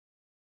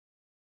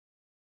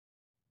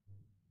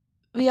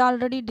We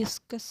already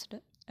discussed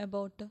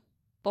about the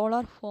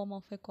polar form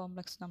of a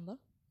complex number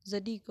z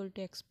equal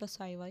to x plus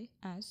iy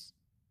as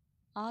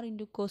r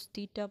into cos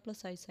theta plus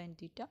I sin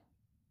theta.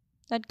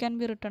 That can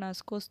be written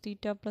as cos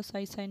theta plus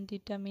I sin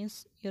theta means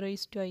e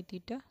raised to I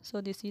theta. So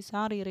this is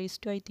r e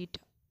raised to I theta.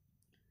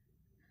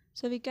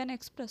 So we can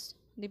express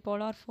the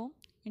polar form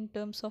in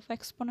terms of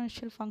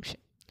exponential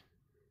function.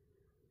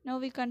 Now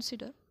we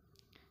consider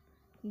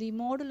the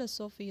modulus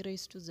of e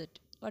raised to z.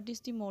 What is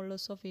the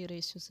modulus of e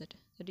raised to z?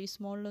 That is,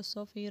 modulus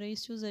of e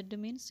raised to z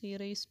means e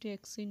raised to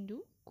x into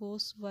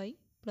cos y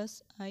plus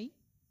I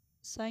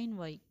sin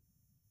y.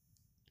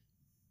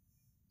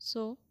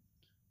 So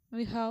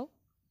we have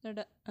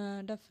the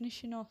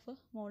definition of a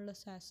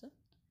modulus as a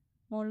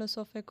modulus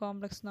of a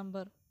complex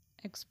number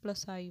x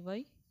plus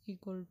iy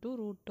equal to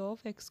root of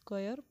x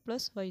square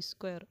plus y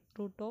square,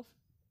 root of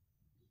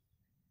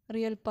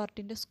real part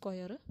in the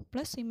square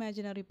plus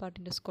imaginary part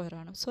in the square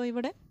ആണ്. So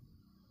ഇവിടെ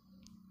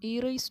e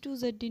raised to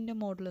z in the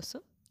modulus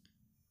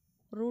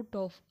root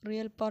of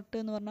real part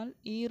എന്ന് പറഞ്ഞാൽ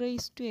e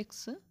raised to x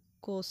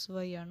cos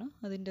y ആണ്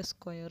അതിൻ്റെ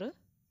square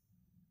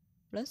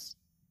plus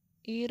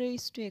e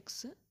raised to x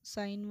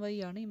sin y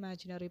ആണ്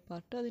imaginary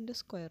part അതിൻ്റെ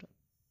square.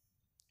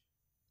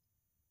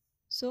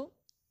 So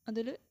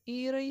അതിൽ e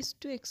raised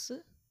to x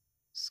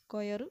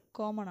square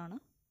common ആണ്,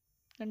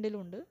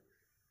 രണ്ടിലുണ്ട്.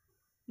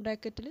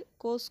 ബ്രാക്കറ്റിൽ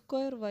cos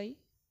square Y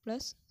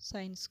plus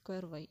sine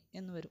square Y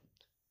എന്ന് വരും.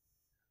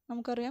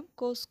 നമുക്കറിയാം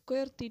cos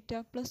square theta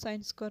plus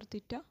sine square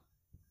theta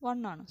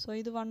 1 ആണ്. So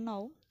ഇത് 1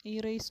 ആവും. e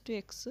raised to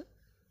x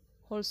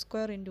whole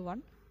square into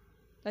 1,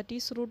 that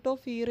is root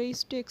of e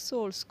raised to x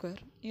whole square.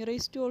 e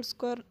raised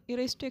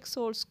to x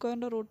whole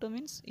സ്ക്വയറിൻ്റെ root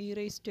means e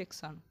raised to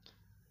x ആണ്.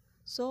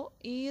 So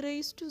e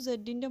raised to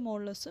z ൻ്റെ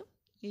modulus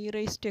e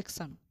raised to x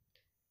ആണ്.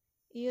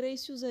 e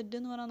raised to z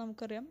എന്ന് പറഞ്ഞാൽ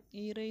നമുക്കറിയാം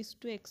e raised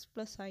to x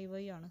plus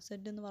iy ആണ്.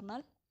 z എന്ന്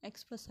പറഞ്ഞാൽ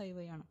x plus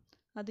iy ആണ്.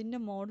 അതിൻ്റെ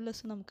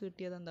മോഡുലസ് നമുക്ക്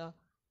കിട്ടിയത് എന്താ?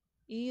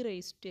 e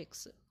raised to x,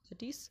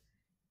 that is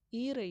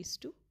e raised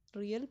to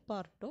real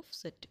part of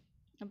z.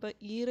 അപ്പോൾ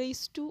e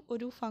raised to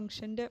ഒരു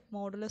ഫംഗ്ഷൻ്റെ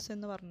മോഡുലസ്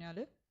എന്ന് പറഞ്ഞാൽ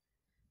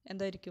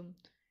എന്തായിരിക്കും?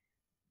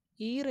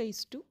 e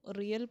raised to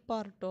real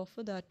part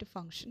of that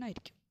function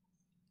ആയിരിക്കും.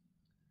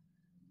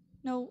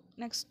 Now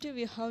next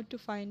we have to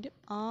find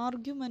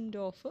argument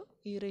of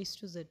e raised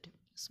to z,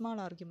 small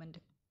argument.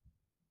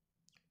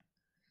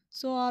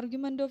 So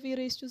argument of e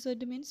raised to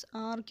z means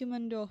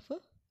argument of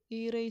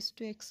e raised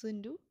to x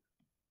into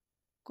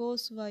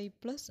cos y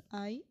plus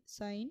I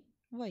sin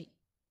y.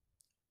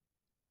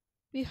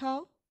 We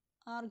have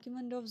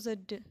argument of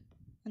z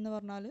എന്ന്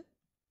പറഞ്ഞാൽ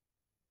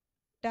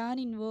tan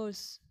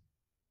inverse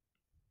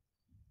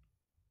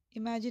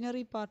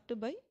imaginary part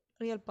by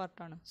real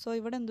പാർട്ടാണ്. So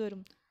ഇവിടെ എന്ത്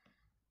വരും?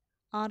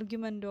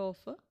 Argument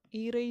of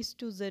E raise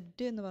to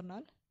Z എന്ന്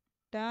പറഞ്ഞാൽ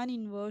tan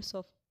inverse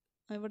of,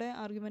 ഇവിടെ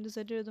argument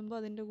Z എഴുതുമ്പോൾ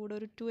അതിൻ്റെ കൂടെ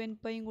ഒരു 2n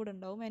പൈയും കൂടെ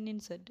ഉണ്ടാവും, n ഇൻ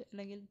സെഡ്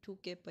അല്ലെങ്കിൽ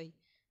 2k പൈ,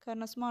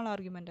 കാരണം സ്മാൾ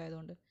ആർഗ്യുമെൻ്റ്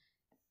ആയതുകൊണ്ട്.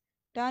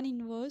 ടാൻ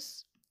ഇൻവേഴ്സ്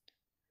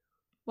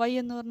y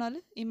എന്ന് പറഞ്ഞാൽ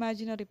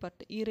imaginary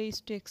part E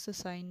raise to x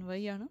sine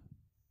y ആണ്.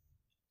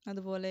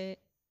 അതുപോലെ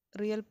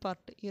real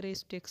part E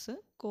raise to X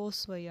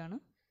cos Y ആണ്,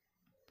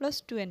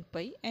 plus 2n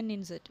pi n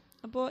in Z.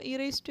 അപ്പോൾ E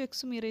raise to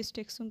എക്സും E raise to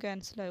എക്സും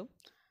ക്യാൻസലാവും.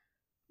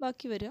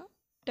 ബാക്കി വരിക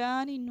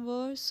tan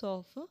inverse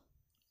of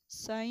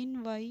sine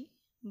y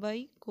by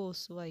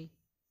cos Y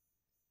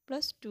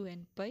plus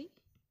 2n pi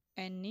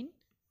n in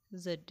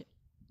Z,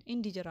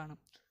 ഇൻറ്റിജറാണ്.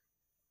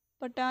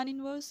 അപ്പോൾ tan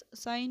inverse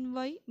sine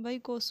y by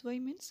cos Y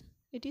means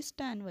it is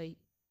tan Y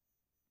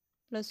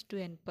plus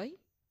 2n pi.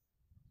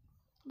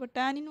 അപ്പോൾ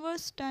tan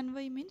inverse tan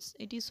Y means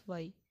it is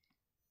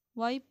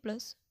y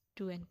plus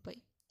 2n pi.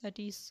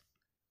 That is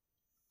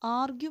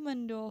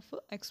argument of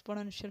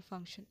exponential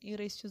function e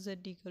raised to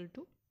z equal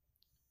to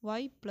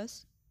y plus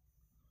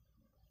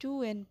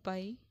 2n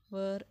pi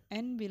where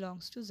n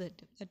belongs to z,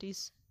 that is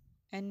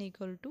n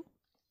equal to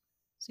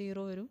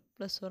 0 വരും,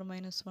 plus or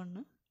minus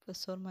 1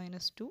 plus or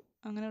minus 2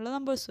 അങ്ങനെയുള്ള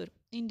numbers വരും,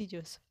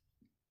 integers.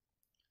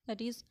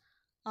 That is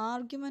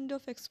argument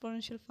of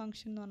exponential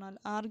function എന്ന് പറഞ്ഞാൽ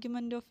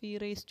argument of E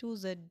raise to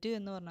Z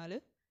എന്ന് പറഞ്ഞാൽ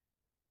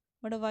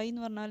ഇവിടെ y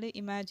എന്ന് പറഞ്ഞാൽ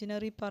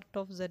ഇമാജിനറി പാർട്ട്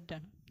ഓഫ് z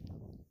ആണ്.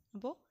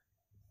 അപ്പോൾ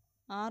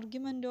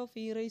argument of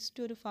E raise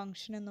to ഒരു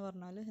ഫംഗ്ഷൻ എന്ന്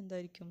പറഞ്ഞാൽ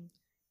എന്തായിരിക്കും?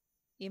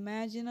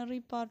 Imaginary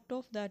part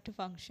of that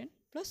function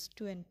plus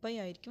 2n pi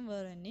ആയിരിക്കും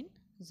where n in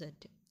z.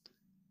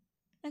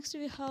 Next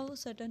we have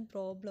certain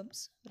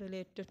problems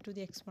related to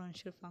the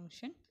exponential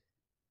function.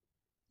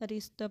 That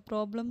is the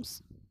problems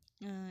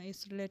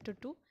is related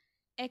to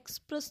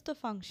express the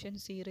function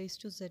E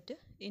raise to z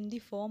in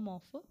the form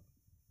of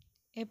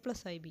A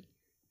plus I B.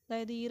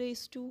 അതായത് E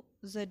raise to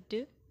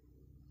z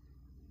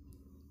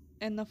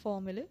എന്ന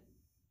ഫോമിൽ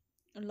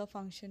ഉള്ള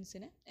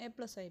ഫംഗ്ഷൻസിന് A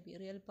plus I B,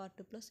 real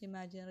part plus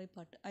imaginary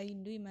part I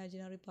into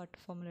imaginary part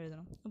ഫോമിൽ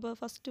എഴുതണം. അപ്പോൾ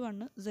first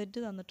one z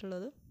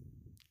തന്നിട്ടുള്ളത്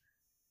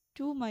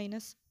 2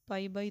 minus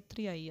pi by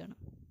 3 I ആണ്.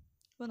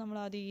 അപ്പോൾ നമ്മൾ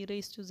ആദ്യം ഇ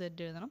റേസ് ടു z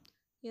എഴുതണം.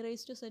 ഇ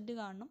റേസ് ടു z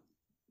കാണണം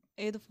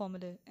ഏത്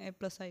ഫോമിൽ? എ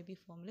പ്ലസ് ഐ ബി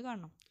ഫോമിൽ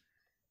കാണണം.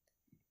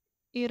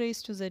 ഇ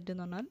റേസ് ടു z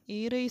എന്ന് പറഞ്ഞാൽ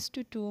E raise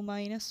to 2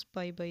 minus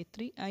pi by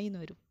 3 I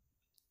എന്ന് വരും.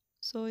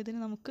 സോ ഇതിന്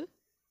നമുക്ക്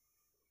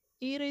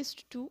E raise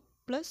to 2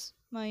 plus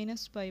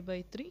minus pi by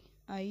 3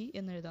 I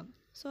എന്നെഴുതാം.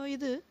 സോ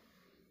ഇത്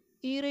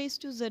E raise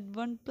to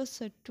Z1 plus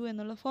Z2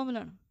 എന്നുള്ള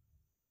ഫോമിലാണ്.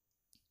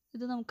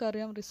 ഇത്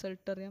നമുക്കറിയാം,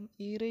 റിസൾട്ട് അറിയാം,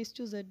 E raise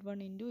to Z1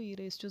 into E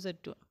raise to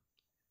Z2 ആണ്.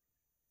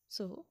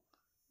 So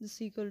this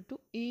equal to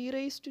E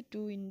raise to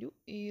 2 into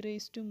E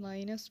raise to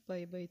minus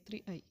pi by 3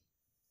 I.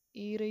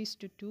 E raise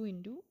to 2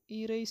 into E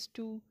raise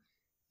to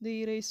E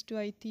raise to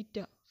I തീറ്റ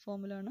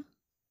ഫോമിലാണ്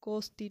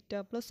cos theta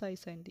plus I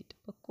sine theta.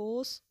 അപ്പോൾ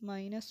cos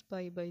minus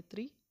pi by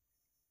 3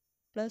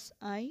 plus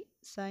I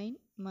sign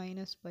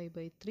minus pi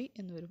by 3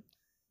 എന്ന് വരും.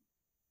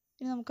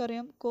 ഇനി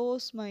നമുക്കറിയാം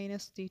cos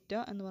minus theta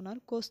എന്ന് പറഞ്ഞാൽ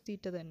cos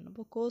theta തന്നെ.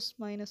 അപ്പോൾ cos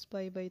minus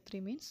pi by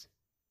 3 means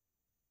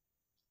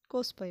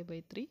cos pi by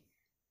 3.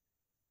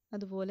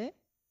 അതുപോലെ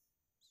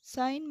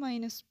സൈൻ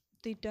മൈനസ്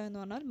തീറ്റ എന്ന്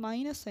പറഞ്ഞാൽ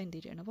മൈനസ് സൈൻ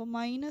തീറ്റയാണ്. അപ്പോൾ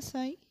minus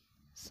I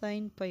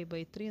sine pi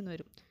by 3 എന്ന്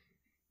വരും.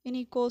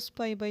 ഇനി cos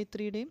pi by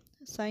 3യുടെയും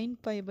sine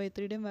pi by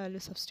 3യുടെയും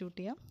value substitute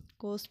ചെയ്യാം.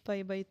 കോസ് പൈ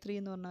ബൈ 3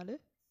 എന്ന് പറഞ്ഞാൽ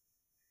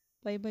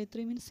പൈ ബൈ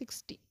 3 മീൻസ്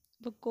 60.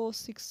 അപ്പോൾ കോസ്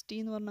 60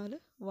 എന്ന് പറഞ്ഞാൽ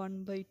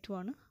 1/2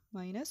 ആണ്,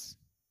 minus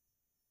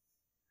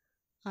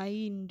I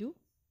into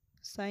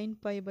sine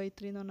pi by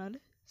 3 എന്ന് പറഞ്ഞാൽ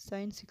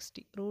സൈൻ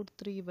 60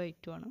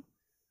 √3/2 ആണ്.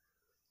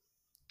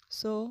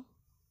 So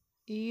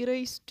E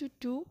raise to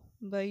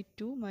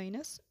 2/2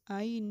 minus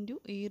I into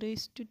E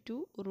raise to 2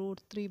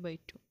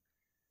 √3/2.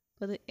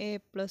 അപ്പോൾ അത് എ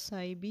പ്ലസ്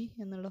ഐ ബി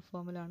എന്നുള്ള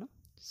ഫോമിലാണ്.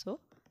 So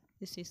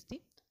this is the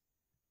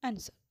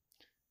answer.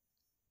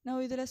 Now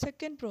ഇതിലെ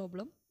second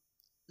problem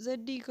z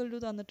equal to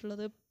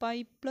തന്നിട്ടുള്ളത് pi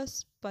plus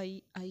pi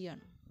I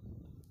ആണ്.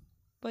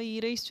 അപ്പോൾ ഇ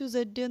റേസ് ടു z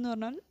എന്ന്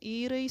പറഞ്ഞാൽ E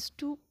raise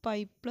to pi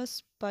plus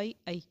pi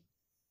I.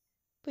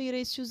 അപ്പോൾ E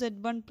raise to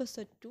Z1 plus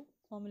Z2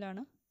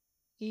 ഫോമിലാണ്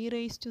E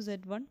raise to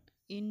Z1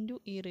 into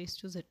E raise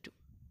to Z2.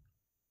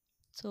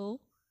 So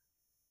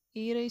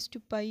E raise to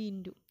pi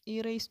into E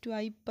raise to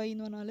I pi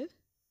എന്ന് പറഞ്ഞാൽ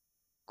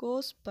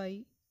cos pi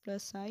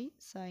plus I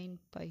sine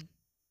pi.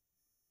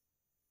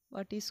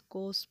 What is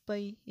cos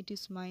pi? It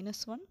is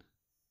 -1.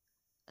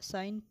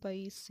 Sine pi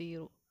is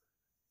 0.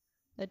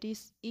 That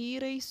is E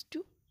raise to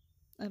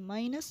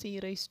minus E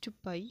raise to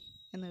pi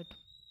എന്ന് കിട്ടും.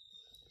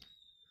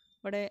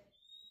 ഇവിടെ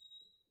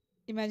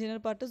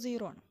imaginary part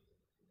 0 ആണ്.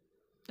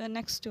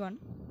 Next one,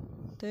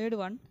 third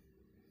one,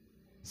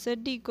 z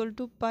equal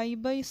to pi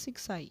by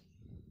 6i.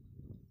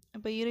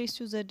 അപ്പോൾ E raise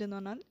to z എന്ന്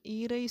പറഞ്ഞാൽ E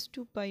raise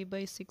to pi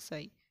by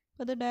 6i.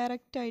 അപ്പോൾ അത്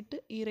ഡയറക്റ്റായിട്ട്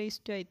ഇ റേസ്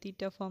ടു ഐ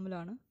തീറ്റ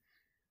ഫോമിലാണ്.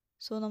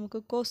 സോ നമുക്ക്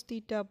cos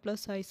theta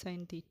plus I sine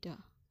theta,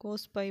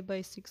 cos pi by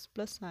 6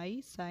 plus I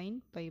sine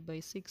pi by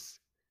 6.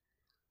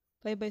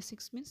 Pi by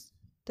 6 means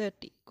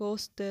 30.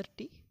 Cos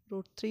 30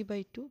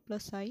 √3/2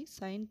 plus I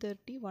sign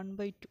 30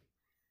 1/2.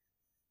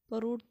 അപ്പോൾ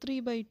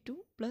 √3/2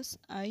 plus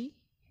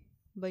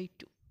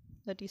i/2.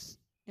 That is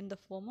in the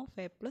form of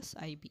a plus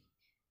ib.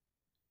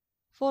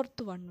 Fourth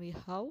one we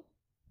have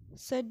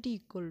z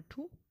equal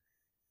to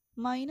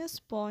minus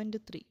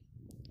 0.3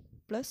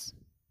 plus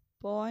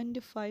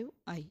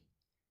 0.5i.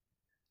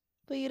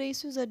 അപ്പോൾ E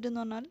raise to z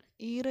എന്ന് പറഞ്ഞാൽ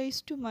E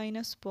raise to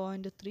minus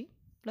 0.3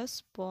 plus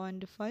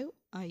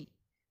 0.5i.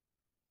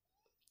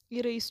 E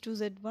raise to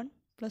Z1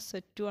 plus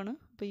Z2 ആണ്.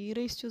 അപ്പോൾ E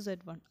raise to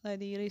Z1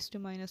 അതായത് E raise to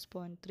minus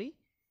 0.3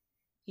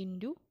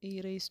 into E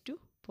raise to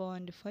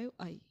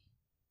 0.5i.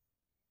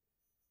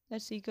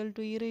 That's equal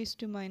to e raised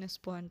to minus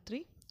 0.3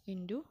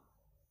 into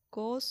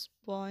cos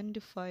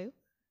 0.5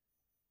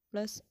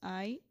 plus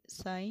I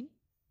sin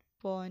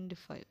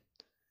 0.5.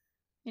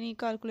 ഇനി ഈ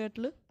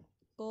കാൽക്കുലേറ്ററിൽ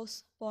cos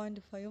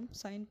 0.5ഉം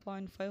sign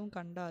 0.5ഉം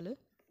കണ്ടാൽ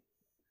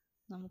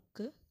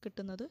നമുക്ക്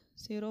കിട്ടുന്നത്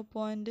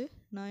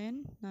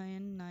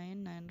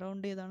 0.9999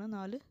 round ചെയ്താണ്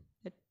 4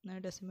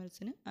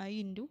 ഡെസിമൽസിന് i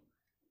into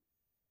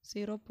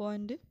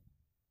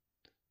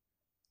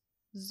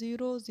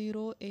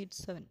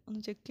 0.0087. ഒന്ന്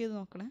ചെക്ക് ചെയ്ത്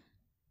നോക്കണേ,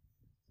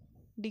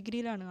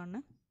 ഡിഗ്രിയിലാണ്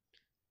കാണുന്നത്.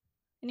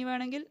 ഇനി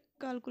വേണമെങ്കിൽ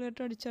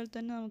കാൽക്കുലേറ്റർ അടിച്ചാൽ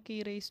തന്നെ നമുക്ക് E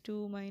raise to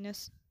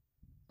minus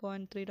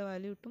 0.3യുടെ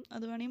value കിട്ടും.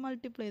 അത് വേണമെങ്കിൽ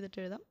മൾട്ടിപ്ലൈ ചെയ്തിട്ട്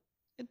എഴുതാം.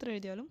 എത്ര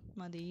എഴുതിയാലും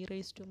മതി. E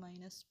raise to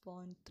minus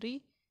 0.3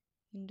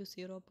 into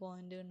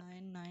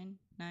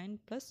 0.999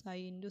 plus I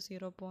into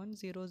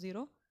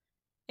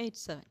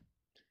 0.0087.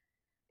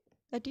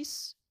 That is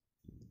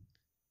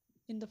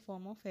in the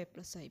form of A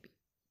plus I B.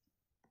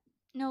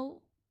 Now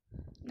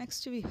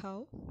next we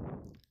have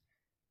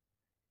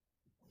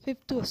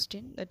fifth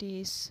question, that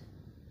is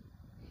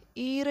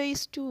e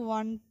raised to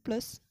 1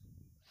 plus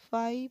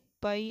 5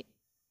 pi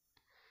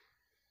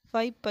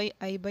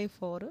I by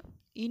 4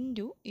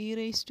 into e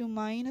raised to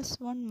minus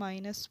 1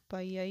 minus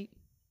pi I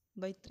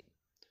by 3.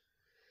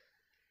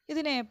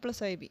 ഇതിനെ A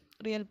plus I B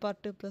real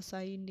part plus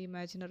I ഇൻ്റെ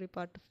imaginary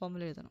part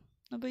ഫോമിൽ എഴുതണം.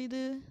 അപ്പോൾ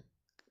ഇത്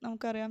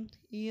നമുക്കറിയാം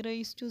E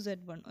raise to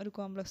Z1 ഒരു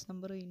complex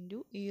number into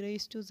E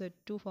raise to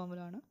Z2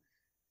 ഫോമിലാണ്.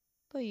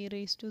 അപ്പോൾ E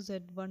raise to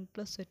Z1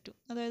 plus Z2,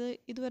 അതായത്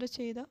ഇതുവരെ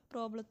ചെയ്ത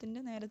പ്രോബ്ലത്തിൻ്റെ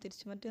നേരെ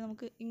തിരിച്ച്, മറ്റേ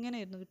നമുക്ക്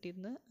ഇങ്ങനെയായിരുന്നു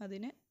കിട്ടിയിരുന്നത്,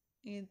 അതിനെ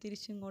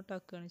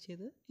തിരിച്ചിങ്ങോട്ടാക്കുകയാണ്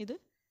ചെയ്തത്. ഇത്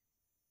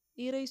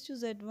E raise to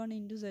Z1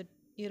 into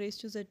E raise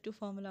to Z2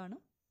 ഫോമിലാണ്.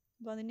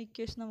 അപ്പോൾ അതിൻ്റെ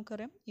ഇക്വേഷൻ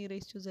നമുക്കറിയാം E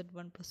raise to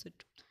Z1 plus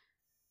Z2.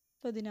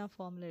 അപ്പോൾ ഇതിനെ ആ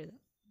ഫോമിൽ എഴുതാം.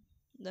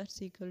 That's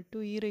equal to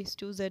E raise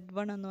to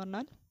Z1 എന്ന്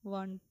പറഞ്ഞാൽ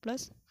 1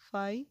 plus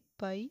 5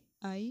 pi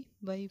I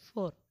by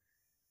 4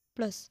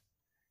 plus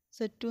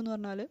Z2 എന്ന്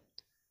പറഞ്ഞാൽ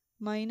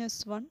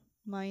 -1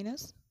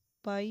 മൈനസ്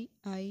പൈ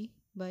ഐ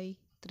ബൈ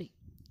 3.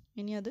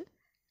 ഇനി അത്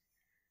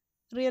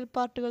റിയൽ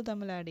പാർട്ടുകൾ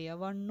തമ്മിൽ ആഡ്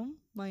ചെയ്യുക. 1ഉം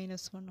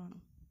 -1 ആണ്.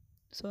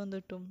 സോ എന്ത്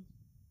കിട്ടും?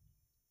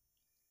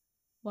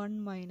 1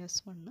 -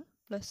 1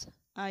 plus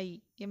I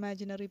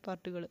imaginary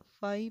പാർട്ടുകൾ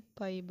 5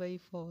 pi by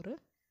 4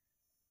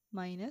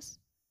 minus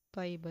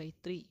pi by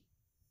 3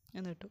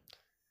 എന്ന് കിട്ടും.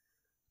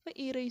 അപ്പോൾ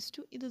ഇ റേസ്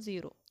ടു ഇത്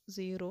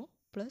 0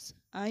 പ്ലസ്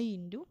ഐ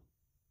ഇൻറ്റു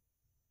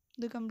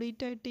ഇത്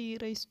കംപ്ലീറ്റ് ആയിട്ട് ഇ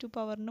റേസ് ടു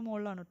പവറിൻ്റെ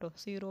മുകളിലാണ് കേട്ടോ.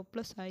 0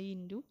 പ്ലസ് ഐ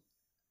ഇൻറ്റു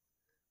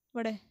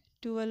ഇവിടെ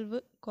 12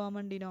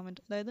 കോമൺ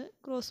ഡിനോമിനേറ്റർ, അതായത്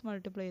ക്രോസ്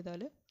മൾട്ടിപ്ലൈ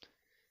ചെയ്താൽ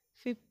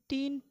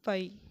 15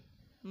 പൈ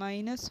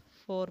മൈനസ്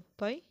 4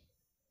 പൈ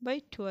ബൈ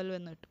 12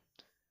 എന്ന് കിട്ടും.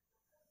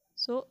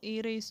 സോ ഇ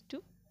റേസ് ടു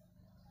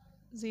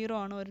 0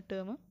 ആണ് ഒരു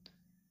ടേം,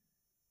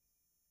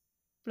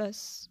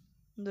 പ്ലസ്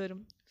എന്ത്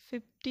വരും?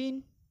 15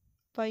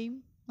 പൈ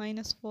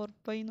മൈനസ് 4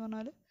 പൈ എന്ന്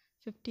പറഞ്ഞാൽ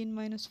 15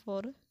 മൈനസ്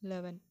 4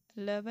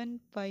 11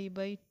 പൈ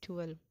ബൈ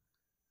 12.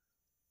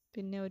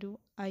 പിന്നെ ഒരു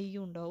ഐ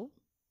ഉണ്ടാവും.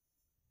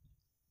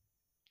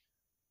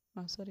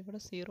 സോറി, ഇവിടെ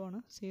 0 ആണ്.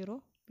 0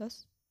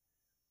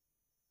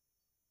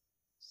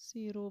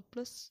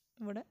 പ്ലസ്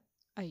ഇവിടെ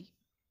I.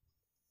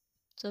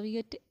 So we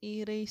get E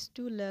raise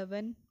to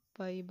 11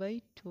 pi by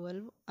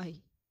 12 I.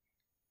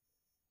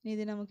 ഇനി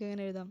ഇത് നമുക്ക്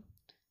എങ്ങനെ എഴുതാം?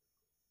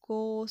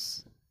 Cos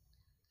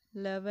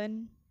 11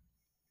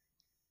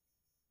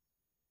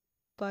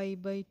 pi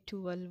by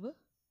 12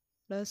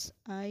 plus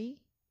I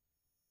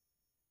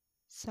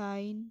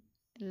sign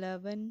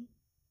 11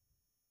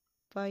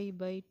 pi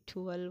by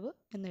 12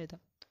 എന്ന്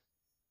എഴുതാം.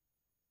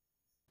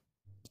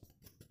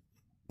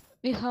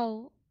 We have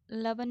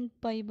 11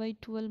 pi by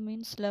 12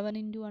 means 11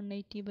 into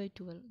 180 by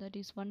 12, that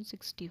is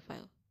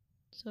 165.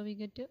 So we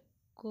get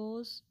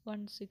cos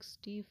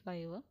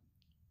 165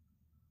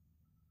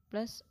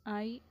 plus I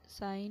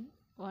sin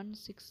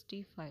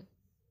 165.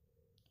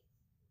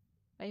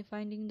 By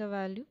finding the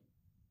value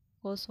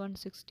cos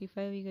 165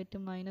 we get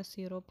minus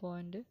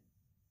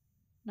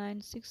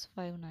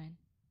 0.9659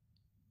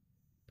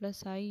 plus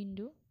I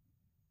into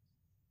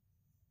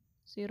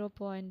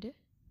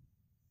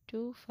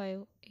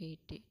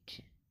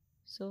 0.2588.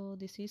 So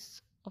this is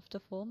of the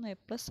form a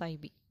plus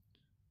ib.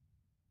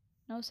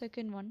 Now sixth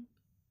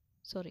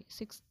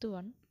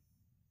one,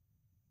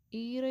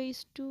 e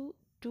raised to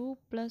 2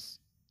 plus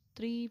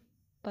 3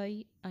 pi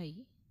I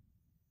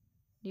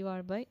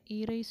divided by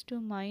e raised to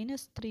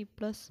minus 3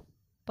 plus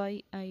pi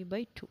I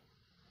by 2.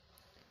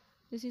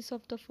 This is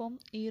of the form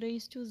e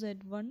raised to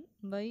z1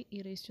 by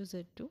e raised to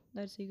z2,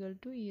 that's equal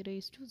to e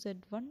raised to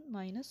z1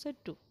 minus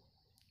z2.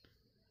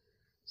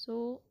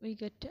 So we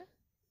get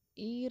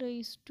e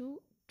raised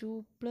to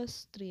 2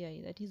 plus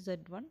 3i, that is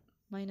z1,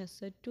 minus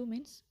z2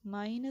 means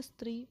minus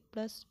 3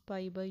 plus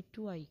pi by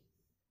 2i.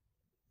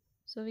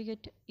 So we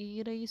get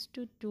e raised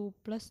to 2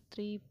 plus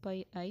 3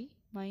 pi I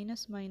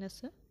minus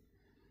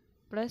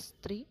plus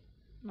 3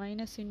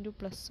 minus into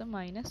plus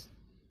minus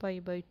pi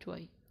by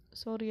 2i.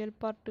 So real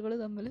പാർട്ടുകൾ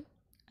തമ്മിൽ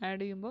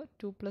add ചെയ്യുമ്പോൾ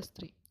 2 plus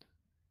 3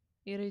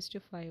 e raised to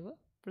 5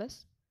 plus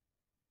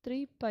 3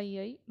 pi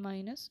I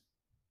minus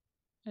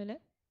അതിൽ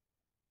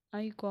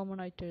I common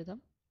ആയിട്ട് എഴുതാം.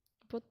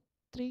 അപ്പോൾ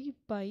 3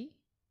 pi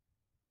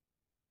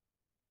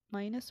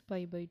minus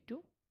pi by 2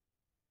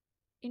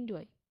 into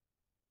I.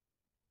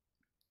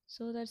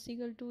 So that's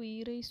equal to e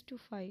raised to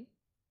 5.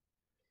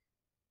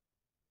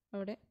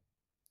 അവിടെ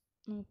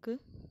നമുക്ക്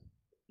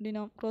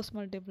cross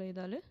multiply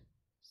ചെയ്താൽ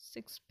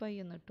 6 pi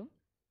എന്ന് കിട്ടും.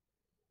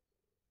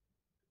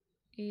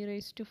 e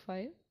raised to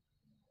 5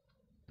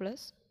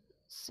 plus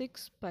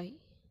 6 pi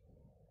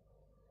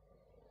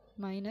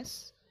minus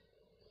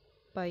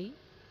pi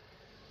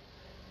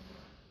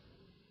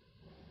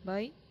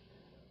by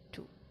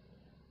 2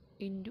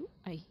 into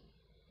I.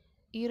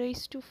 e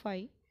raised to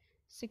 5,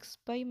 6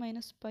 pi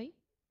minus pi,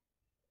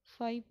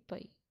 5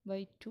 pi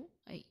by 2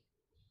 I.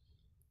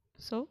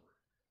 So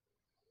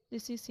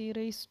this is e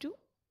raised to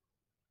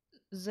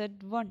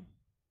z1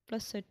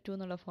 plus z2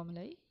 എന്നുള്ള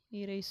ഫോമിലായി.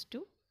 e raised to,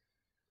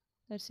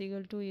 that's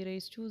equal to e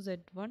raised to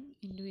z1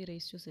 into e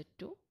raised to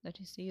z2, that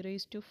is e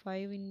raised to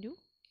 5 into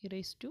e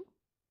raised to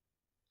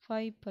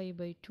 5 pi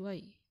by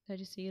 2i, that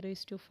is e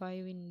raised to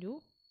 5 into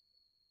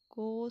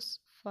cos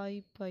 5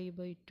 pi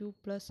by 2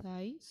 plus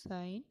I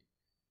sin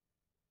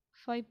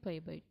 5 pi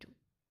by 2.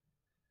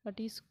 What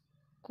is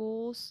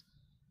cos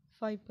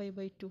 5 pi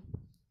by 2?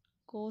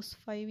 Cos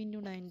 5 into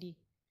 90.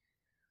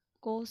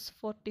 Cos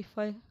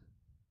 45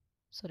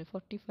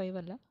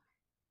 അല്ല,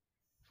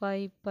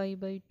 5 pi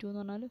by 2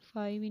 എന്ന് പറഞ്ഞാൽ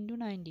 5 into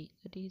 90,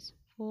 that is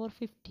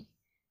 450.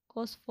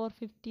 Cos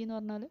 450 എന്ന്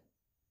പറഞ്ഞാൽ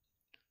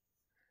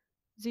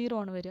 0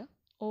 ആണ് വരിക.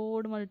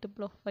 Odd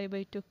multiple of 5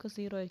 by 2 ഒക്കെ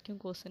 0 ആയിരിക്കും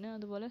കോസിന്.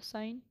 അതുപോലെ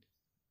സൈൻ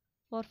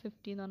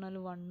 450 എന്ന് പറഞ്ഞാൽ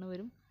 1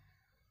 വരും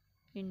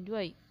into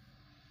I.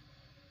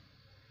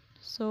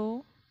 So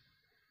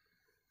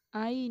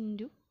I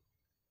into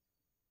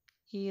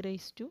e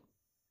raised to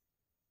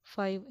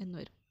 5 എന്ന്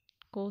വരും.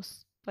 Cos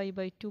 5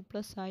 by 2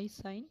 plus I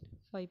sign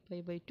 5 pi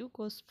by 2.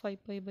 Cos 5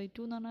 pi by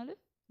 2 എന്ന് പറഞ്ഞാൽ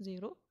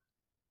 0,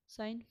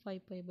 സൈൻ 5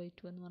 pi by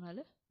 2 എന്ന് പറഞ്ഞാൽ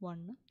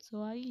 1. So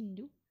I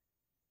into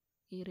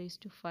e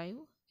raised to 5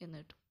 എന്ന്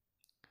കിട്ടും.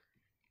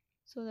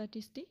 So that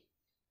is the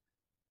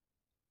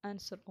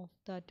answer of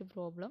that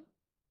problem.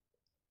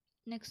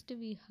 Next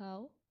we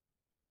have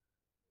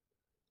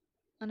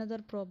another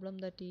problem,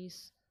 that is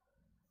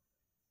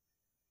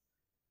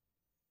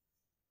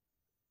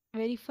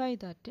verify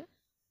that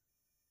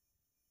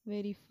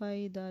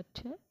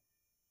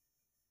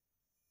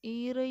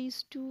e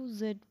raised to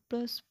z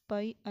plus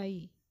pi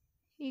I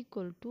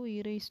equal to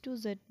e raised to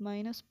z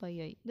minus pi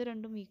I. ഇത്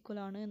രണ്ടും equal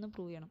ആണ് എന്ന്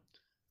prove ചെയ്യണം.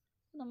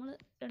 നമ്മൾ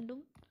രണ്ടും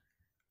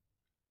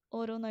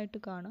ഓരോന്നായിട്ട്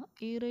കാണാം.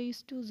 E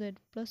raise to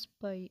Z plus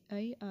pi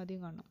I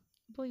ആദ്യം കാണാം.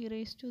 അപ്പോൾ E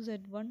raise to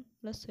Z one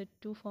plus Z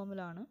to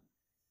ഫോമിലാണ്.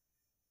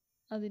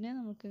 അതിനെ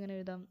നമുക്ക് എങ്ങനെ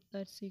എഴുതാം?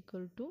 That's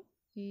equal to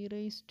E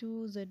raise to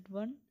Z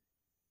one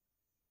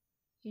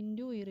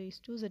into E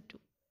raise to Z to.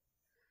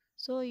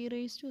 So E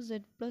raise to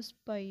Z plus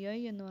pi I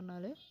എന്ന്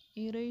പറഞ്ഞാൽ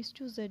E raise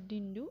to Z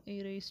into E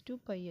raise to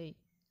pi I.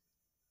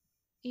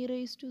 E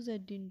raise to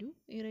Z into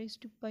E raise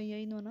to pi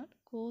I എന്ന് പറഞ്ഞാൽ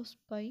cos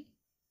pi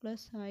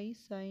plus I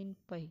sine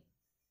pi.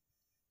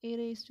 E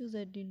raise to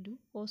Z into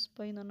cos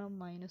pi എന്ന്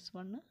പറഞ്ഞാൽ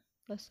 -1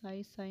 plus I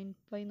sine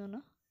pi എന്ന്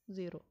പറഞ്ഞാൽ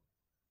 0.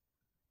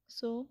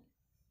 So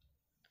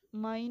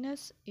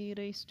minus E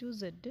raise to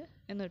Z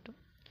എന്ന് കിട്ടും.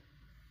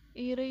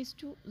 E raise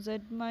to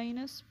Z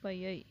minus pi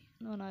I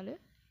എന്ന് പറഞ്ഞാൽ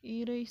E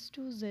raise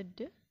to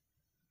Z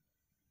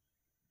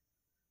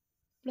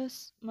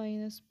plus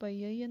minus pi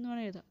I എന്ന്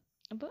വേണം എഴുതാം.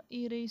 അപ്പോൾ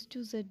E raise to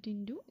Z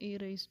into E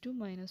raise to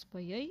minus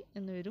pi I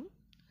എന്ന് വരും.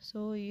 So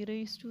E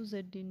raise to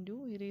Z into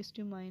E raise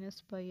to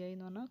minus pi I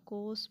എന്ന് പറഞ്ഞാൽ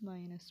cos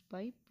minus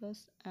pi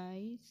plus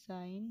I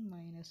sign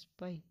minus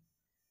pi.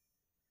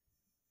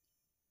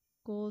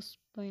 Cos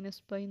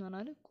minus pi എന്ന്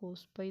പറഞ്ഞാൽ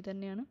cos pi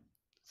തന്നെയാണ്.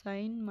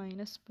 Sign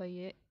minus pi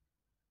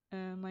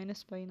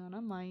minus pi എന്ന്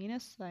പറഞ്ഞാൽ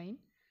minus sine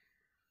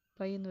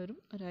pi എന്ന് വരും.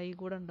 ഒരു ഐ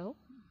കൂടെ ഉണ്ടാവും.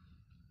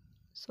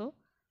 So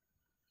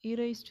E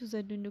raise to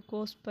Z into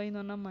cos pi എന്ന്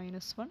പറഞ്ഞാൽ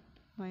 -1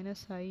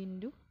 minus I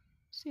into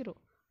 0.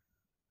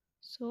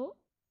 So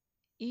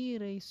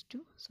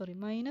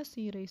minus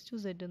E raise to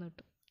Z എന്ന്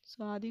കിട്ടും. സോ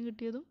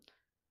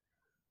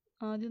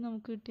ആദ്യം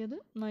നമുക്ക് കിട്ടിയത്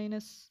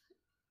minus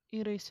E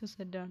raise to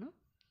Z ആണ്.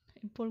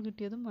 ഇപ്പോൾ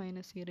കിട്ടിയത്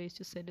minus E raise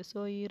to Z. So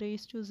E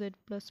raise to Z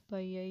plus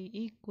pi I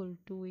equal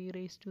to E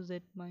raise to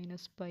Z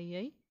minus pi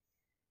I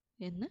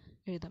എന്ന്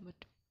എഴുതാൻ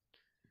പറ്റും.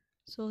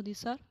 So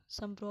these are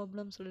some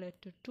problems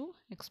related to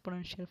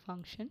exponential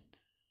function.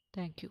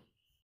 Thank you.